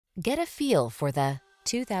Get a feel for the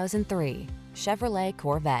 2003 Chevrolet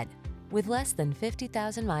Corvette. With less than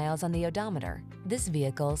 50,000 miles on the odometer, this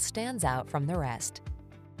vehicle stands out from the rest.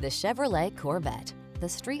 The Chevrolet Corvette, the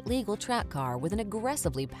street-legal track car with an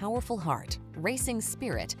aggressively powerful heart, racing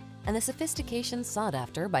spirit, and the sophistication sought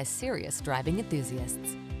after by serious driving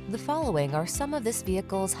enthusiasts. The following are some of this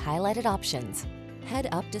vehicle's highlighted options: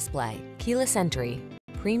 head-up display, keyless entry,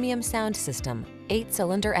 premium sound system,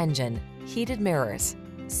 8-cylinder engine, heated mirrors,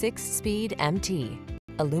 6-speed MT,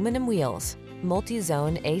 aluminum wheels,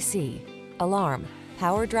 multi-zone AC, alarm,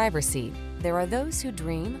 power driver seat. There are those who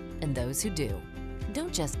dream and those who do.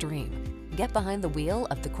 Don't just dream. Get behind the wheel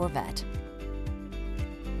of the Corvette.